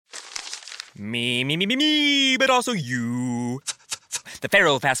Me, but also you. The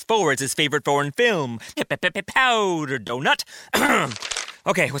Pharaoh fast forwards his favorite foreign film, Powder Donut.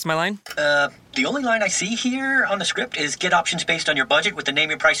 Okay, what's my line? The only line I see here on the script is get options based on your budget with the Name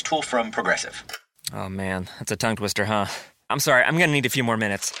Your Price tool from Progressive. Oh man, that's a tongue twister, huh? I'm sorry, I'm gonna need a few more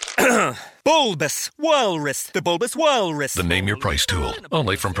minutes. Bulbous Walrus, the Bulbous Walrus. The Name Your Price tool,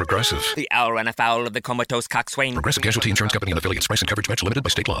 only from Progressive. The owl ran afoul of the comatose coxswain. Progressive Casualty Insurance Company and affiliates. Price and coverage match limited by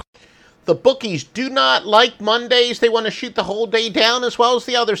state law. The bookies do not like Mondays. They want to shoot the whole day down as well as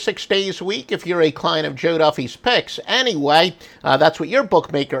the other 6 days a week if you're a client of Joe Duffy's Picks. Anyway, that's what your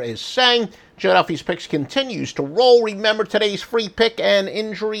bookmaker is saying. Joe Duffy's Picks continues to roll. Remember today's free pick and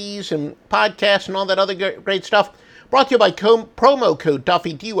injuries and podcasts and all that other great stuff. Brought to you by promo code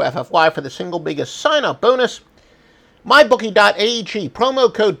Duffy, DUFFY, for the single biggest sign-up bonus. MyBookie.ag,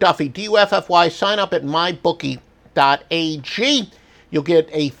 promo code Duffy, DUFFY. Sign up at MyBookie.ag. You'll get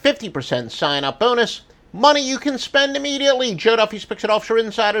a 50% sign-up bonus. Money you can spend immediately. Joe Duffy's Picks at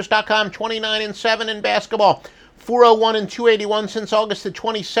OffshoreInsiders.com. 29-7 in basketball. 401 and 281 since August the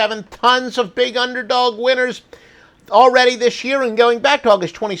 27th. Tons of big underdog winners already this year. And going back to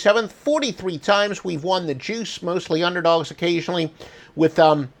August 27th, 43 times we've won the juice. Mostly underdogs occasionally with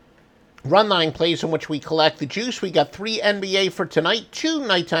run line plays in which we collect the juice. We got 3 NBA for tonight, 2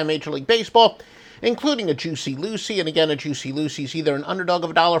 nighttime Major League Baseball, including a Juicy Lucy. And again, a Juicy Lucy is either an underdog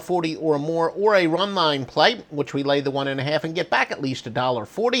of $1.40 or more, or a run line play, which we lay the 1.5 and get back at least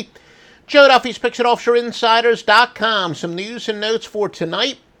 $1.40. Joe Duffy's Picks at OffshoreInsiders.com. Some news and notes for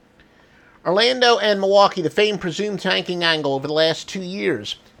tonight. Orlando and Milwaukee, the famed presumed tanking angle over the last 2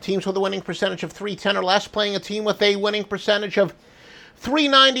 years. Teams with a winning percentage of .310 or less playing a team with a winning percentage of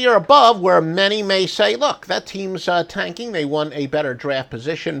 .390 or above, where many may say, look, that team's tanking. They won a better draft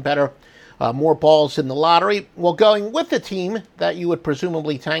position, more balls in the lottery. Well, going with the team that you would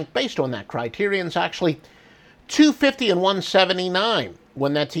presumably tank based on that criterion is actually 250 and 179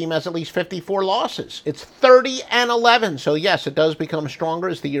 when that team has at least 54 losses. It's 30-11. So yes, it does become stronger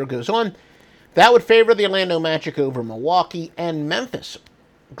as the year goes on. That would favor the Orlando Magic over Milwaukee, and Memphis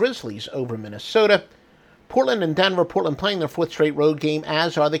Grizzlies over Minnesota. Portland and Denver. Portland playing their 4th straight road game,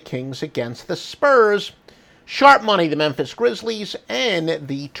 as are the Kings against the Spurs. Sharp money, the Memphis Grizzlies and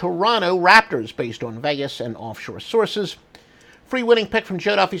the Toronto Raptors, based on Vegas and offshore sources. Free winning pick from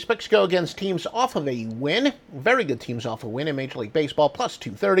Joe Duffy's Picks. Go against teams off of a win. Very good teams off a win in Major League Baseball, plus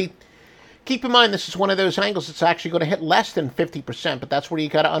 230. Keep in mind, this is one of those angles that's actually going to hit less than 50%, but that's where you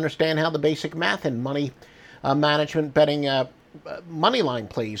got to understand how the basic math and money management betting money line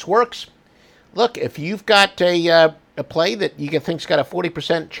plays works. Look, if you've got a play that you think's got a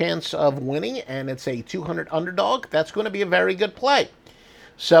 40% chance of winning and it's a 200 underdog, that's going to be a very good play.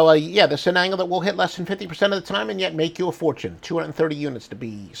 So, this is an angle that will hit less than 50% of the time and yet make you a fortune. 230 units to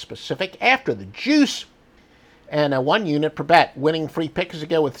be specific after the juice. And 1 unit per bet. Winning free pick is to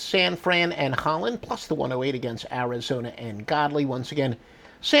go with San Fran and Holland, plus the 108 against Arizona and Godley. Once again,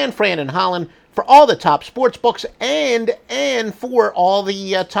 San Fran and Holland for all the top sports books and for all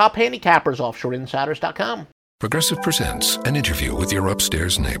the top handicappers. OffshoreInsiders.com. Progressive presents an interview with your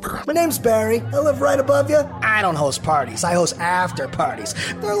upstairs neighbor. My name's Barry. I live right above you. I don't host parties. I host after parties.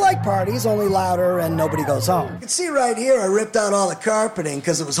 They're like parties, only louder and nobody goes home. You can see right here I ripped out all the carpeting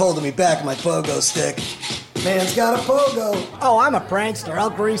because it was holding me back with my pogo stick. Man's got a pogo. Oh, I'm a prankster. I'll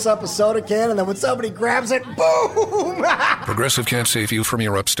grease up a soda can and then when somebody grabs it, boom! Progressive can't save you from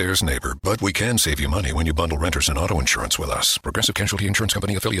your upstairs neighbor, but we can save you money when you bundle renters and auto insurance with us. Progressive Casualty Insurance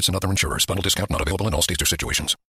Company, affiliates, and other insurers. Bundle discount not available in all states or situations.